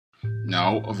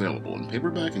Now available in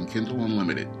paperback and Kindle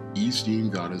Unlimited, E-Steam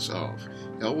Goddess of.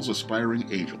 Hell's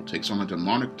aspiring angel takes on a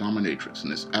demonic dominatrix in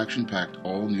this action-packed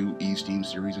all-new E-Steam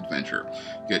series adventure.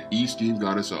 Get E-Steam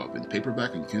Goddess of in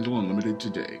paperback and Kindle Unlimited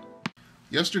today.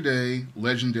 Yesterday,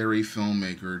 legendary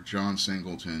filmmaker John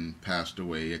Singleton passed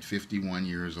away at 51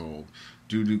 years old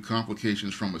due to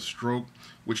complications from a stroke,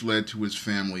 which led to his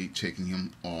family taking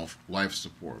him off life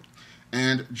support.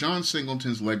 And John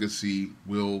Singleton's legacy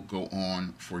will go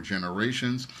on for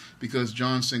generations because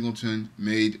John Singleton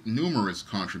made numerous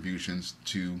contributions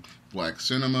to black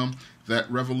cinema that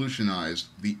revolutionized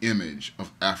the image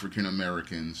of African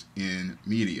Americans in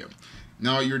media.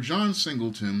 Now, your John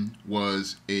Singleton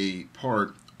was a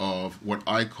part of what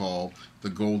I call the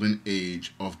golden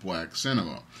age of black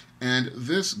cinema. And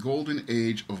this golden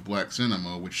age of black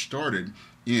cinema, which started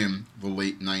in the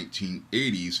late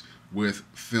 1980s, with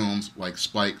films like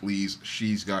Spike Lee's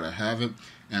She's Gotta Have It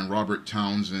and Robert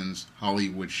Townsend's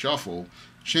Hollywood Shuffle,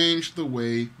 changed the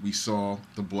way we saw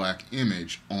the black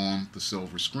image on the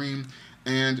silver screen,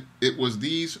 and it was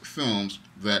these films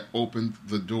that opened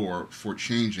the door for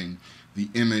changing the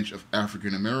image of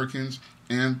African Americans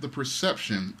and the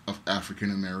perception of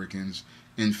African Americans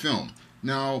in film.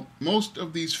 Now, most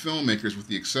of these filmmakers, with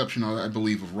the exception, I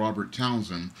believe, of Robert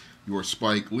Townsend, your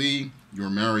Spike Lee, your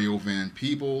Mario Van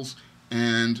Peebles,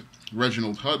 and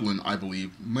Reginald Hudlin, I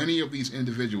believe, many of these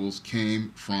individuals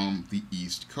came from the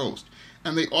East Coast.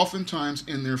 And they oftentimes,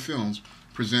 in their films,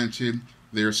 presented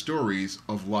their stories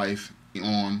of life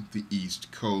on the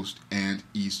East Coast and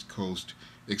East Coast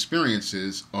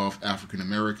experiences of African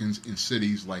Americans in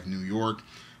cities like New York,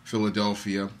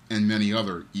 Philadelphia, and many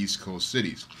other East Coast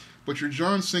cities. But your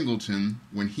John Singleton,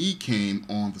 when he came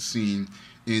on the scene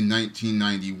in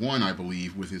 1991, I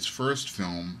believe, with his first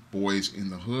film, Boys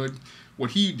in the Hood, what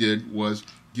he did was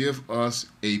give us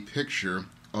a picture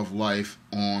of life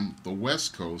on the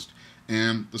West Coast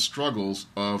and the struggles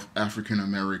of African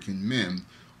American men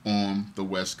on the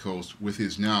West Coast with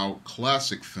his now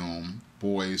classic film,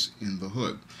 Boys in the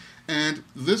Hood. And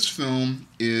this film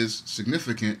is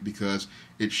significant because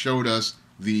it showed us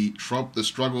the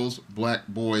struggles black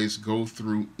boys go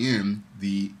through in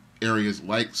the areas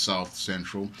like South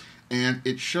Central, and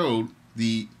it showed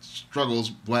the struggles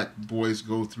black boys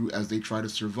go through as they try to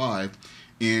survive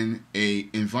in an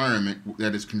environment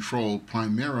that is controlled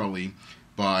primarily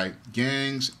by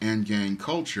gangs and gang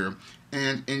culture.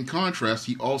 And in contrast,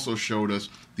 he also showed us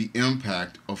the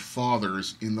impact of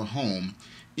fathers in the home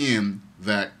in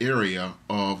that area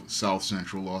of South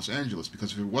Central Los Angeles.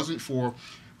 Because if it wasn't for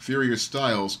Furious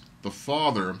Styles, the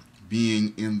father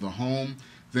being in the home,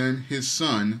 then his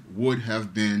son would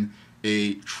have been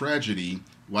a tragedy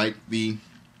like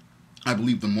I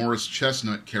believe the Morris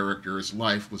Chestnut character's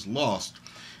life was lost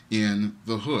in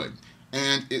the hood.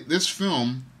 And this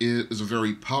film is a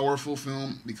very powerful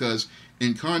film because,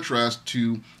 in contrast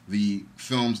to the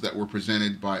films that were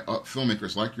presented by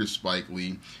filmmakers like your Spike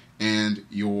Lee and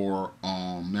your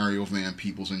Mario Van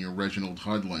Peebles and your Reginald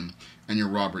Hudlin and your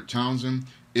Robert Townsend,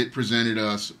 it presented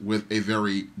us with a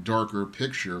very darker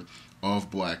picture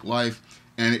of black life,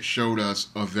 and it showed us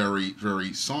a very,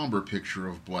 very somber picture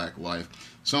of black life,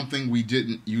 something we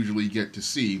didn't usually get to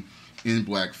see in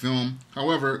black film.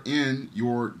 However, in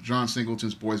your John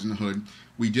Singleton's Boys in the Hood,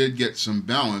 we did get some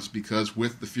balance because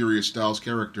with the Furious Styles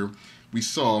character, we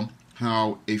saw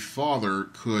how a father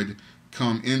could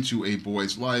come into a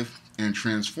boy's life and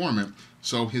transform it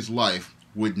so his life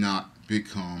would not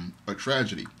become a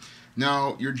tragedy.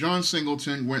 Now, your John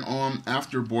Singleton went on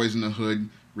after Boys in the Hood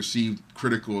received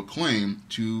critical acclaim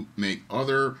to make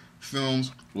other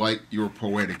films like Your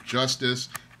Poetic Justice,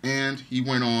 and he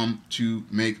went on to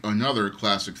make another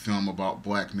classic film about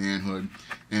black manhood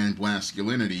and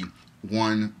masculinity,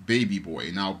 One Baby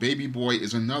Boy. Now, Baby Boy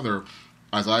is another,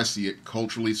 as I see it,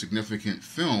 culturally significant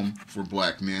film for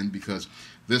black men because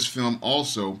this film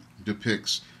also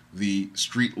depicts the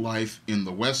street life in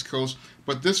the West Coast,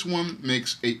 but this one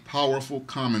makes a powerful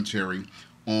commentary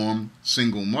on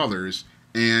single mothers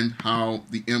and how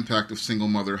the impact of single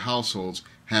mother households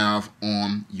have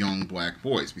on young black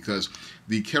boys. Because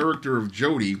the character of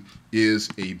Jody is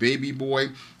a baby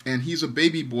boy, and he's a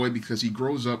baby boy because he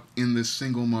grows up in this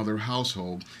single mother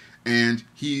household, and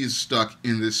he's stuck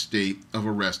in this state of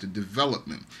arrested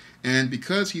development. And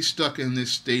because he's stuck in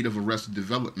this state of arrested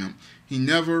development, he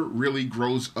never really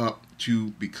grows up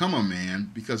to become a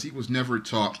man because he was never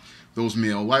taught those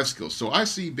male life skills. So I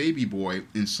see Baby Boy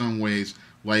in some ways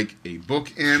like a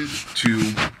bookend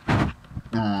to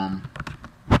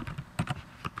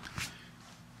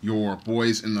your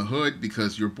Boys in the Hood,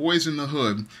 because your Boys in the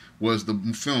Hood was the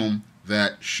film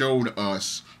that showed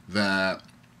us that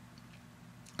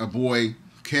a boy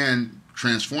can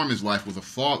transform his life with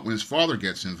when his father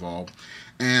gets involved.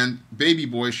 And Baby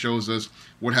Boy shows us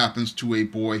what happens to a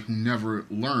boy who never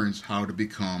learns how to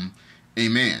become a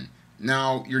man.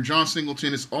 Now, your John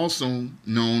Singleton is also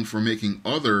known for making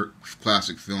other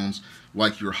classic films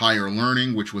like Your Higher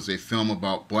Learning, which was a film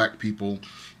about black people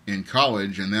in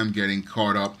college and them getting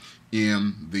caught up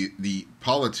in the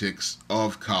politics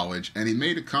of college. And he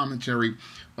made a commentary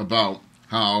about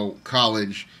how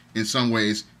college, in some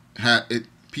ways,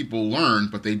 people learn,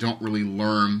 but they don't really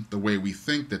learn the way we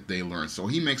think that they learn. So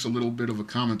he makes a little bit of a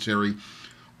commentary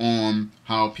on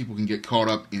how people can get caught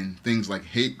up in things like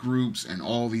hate groups and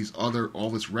all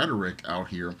this rhetoric out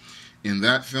here in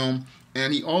that film.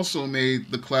 And he also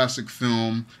made the classic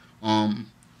film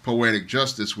Poetic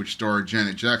Justice, which starred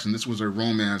Janet Jackson. This was a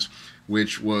romance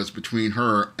which was between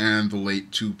her and the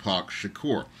late Tupac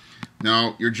Shakur.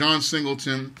 Now, your John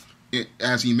Singleton,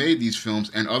 as he made these films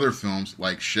and other films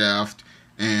like Shaft,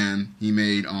 and he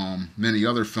made many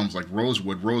other films like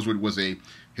Rosewood. Rosewood was a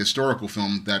historical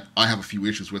film that I have a few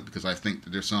issues with because I think that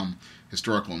there's some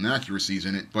historical inaccuracies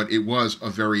in it, but it was a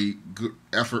very good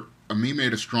effort. He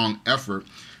made a strong effort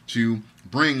to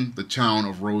bring the town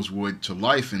of Rosewood to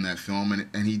life in that film,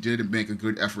 and he did make a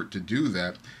good effort to do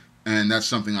that, and that's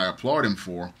something I applaud him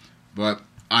for. But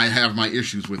I have my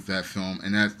issues with that film,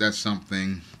 and that's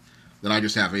something that I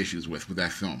just have issues with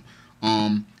that film.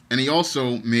 And he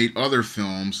also made other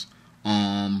films,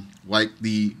 like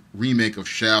the remake of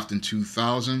Shaft in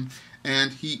 2000.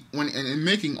 And in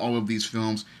making all of these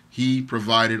films, he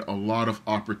provided a lot of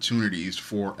opportunities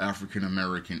for African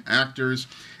American actors,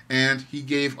 and he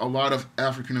gave a lot of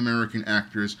African American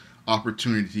actors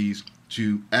opportunities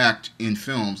to act in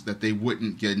films that they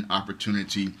wouldn't get an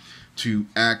opportunity to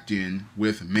act in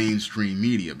with mainstream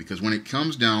media. Because when it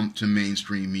comes down to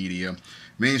mainstream media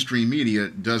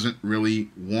doesn't really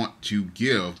want to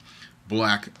give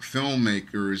black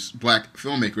filmmakers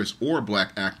or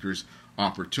black actors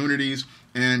opportunities,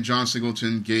 and John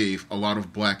Singleton gave a lot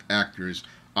of black actors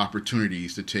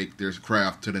opportunities to take their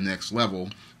craft to the next level,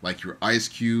 like your Ice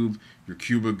Cube, your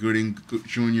Cuba Gooding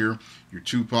Jr., your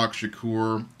Tupac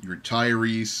Shakur, your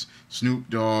Tyrese, Snoop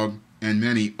Dogg, and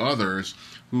many others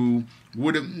who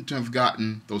wouldn't have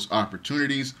gotten those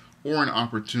opportunities or an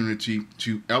opportunity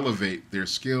to elevate their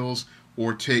skills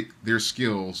or take their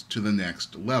skills to the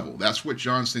next level. That's what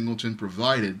John Singleton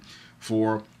provided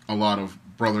for a lot of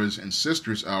brothers and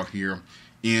sisters out here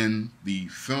in the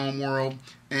film world.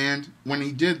 And when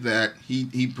he did that,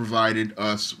 he provided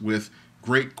us with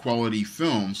great quality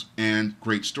films and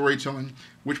great storytelling,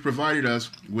 which provided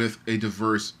us with a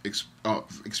diverse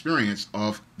experience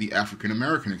of the African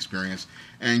American experience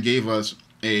and gave us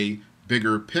a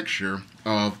bigger picture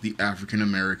of the African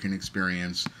American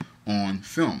experience on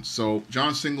film. So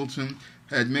John Singleton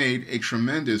had made a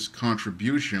tremendous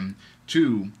contribution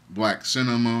to black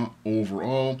cinema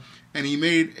overall, and he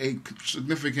made a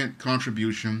significant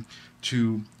contribution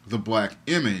to the black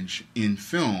image in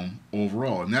film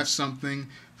overall. And that's something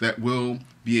that will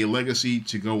be a legacy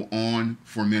to go on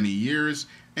for many years,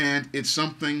 and it's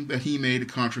something that he made a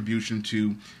contribution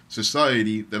to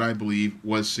society that I believe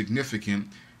was significant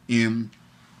in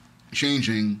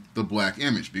changing the black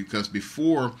image. Because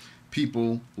before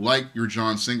people like your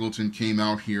John Singleton came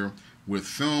out here with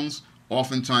films,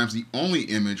 oftentimes the only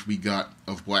image we got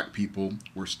of black people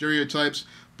were stereotypes.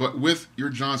 But with your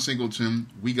John Singleton,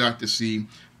 we got to see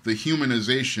the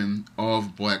humanization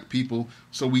of black people.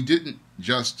 So we didn't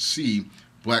just see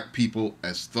black people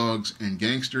as thugs and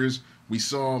gangsters. We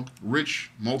saw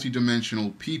rich,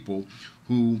 multidimensional people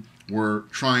who were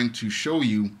trying to show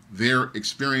you their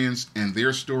experience and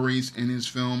their stories in his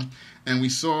film. And we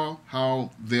saw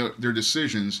how their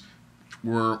decisions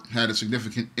had a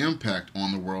significant impact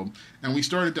on the world. And we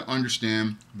started to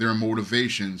understand their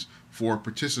motivations for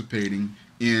participating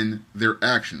in their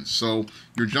actions. So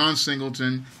your John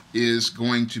Singleton is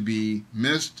going to be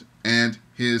missed, and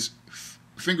his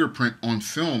fingerprint on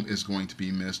film is going to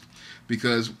be missed,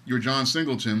 because your John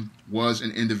Singleton was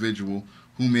an individual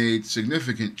who made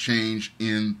significant change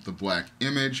in the black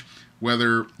image.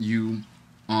 Whether you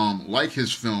like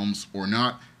his films or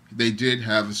not, they did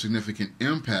have a significant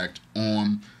impact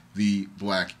on the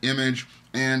black image,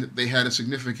 and they had a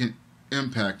significant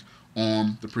impact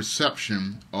on the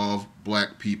perception of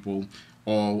black people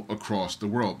all across the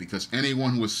world, because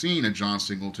anyone who has seen a John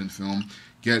Singleton film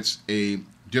gets a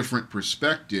different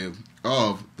perspective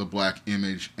of the black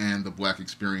image and the black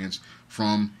experience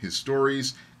from his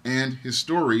stories. And his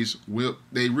stories,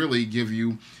 they really give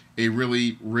you a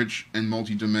really rich and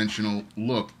multi-dimensional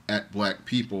look at black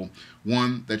people,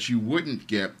 one that you wouldn't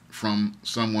get from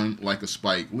someone like a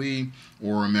Spike Lee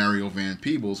or a Mario Van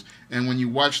Peebles. And when you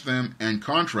watch them and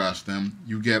contrast them,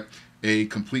 you get a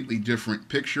completely different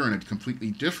picture and a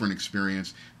completely different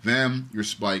experience than your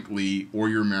Spike Lee or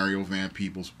your Mario Van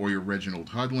Peebles or your Reginald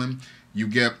Hudlin. You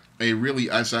get a really,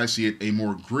 as I see it, a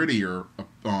more grittier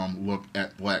look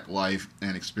at black life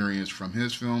and experience from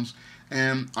his films.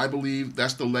 And I believe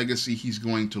that's the legacy he's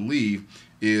going to leave,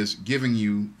 is giving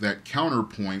you that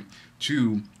counterpoint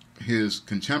to his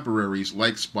contemporaries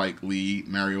like Spike Lee,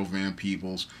 Mario Van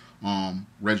Peebles,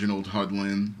 Reginald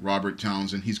Hudlin, Robert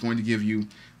Townsend. He's going to give you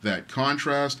that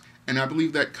contrast, and I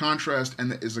believe that contrast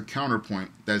is a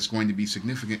counterpoint that's going to be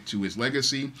significant to his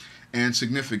legacy and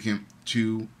significant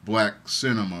to black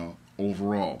cinema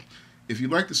overall. If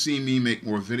you'd like to see me make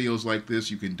more videos like this,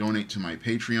 you can donate to my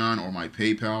Patreon or my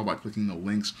PayPal by clicking the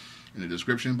links in the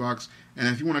description box. And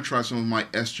if you want to try some of my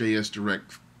SJS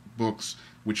Direct books,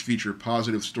 which feature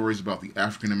positive stories about the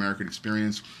African American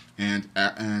experience and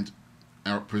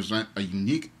present a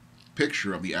unique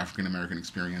picture of the African American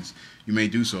experience, you may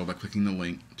do so by clicking the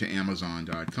link to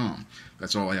Amazon.com.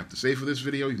 That's all I have to say for this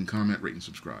video. You can comment, rate, and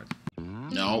subscribe.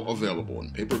 Now available in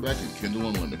paperback and Kindle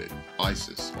Unlimited,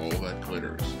 Isis, All That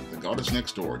Glitters. The goddess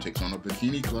next door takes on a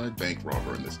bikini-clad bank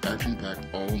robber in this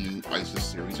action-packed, all-new Isis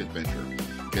series adventure.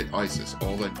 Get Isis,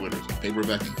 All That Glitters in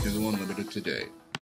paperback and Kindle Unlimited today.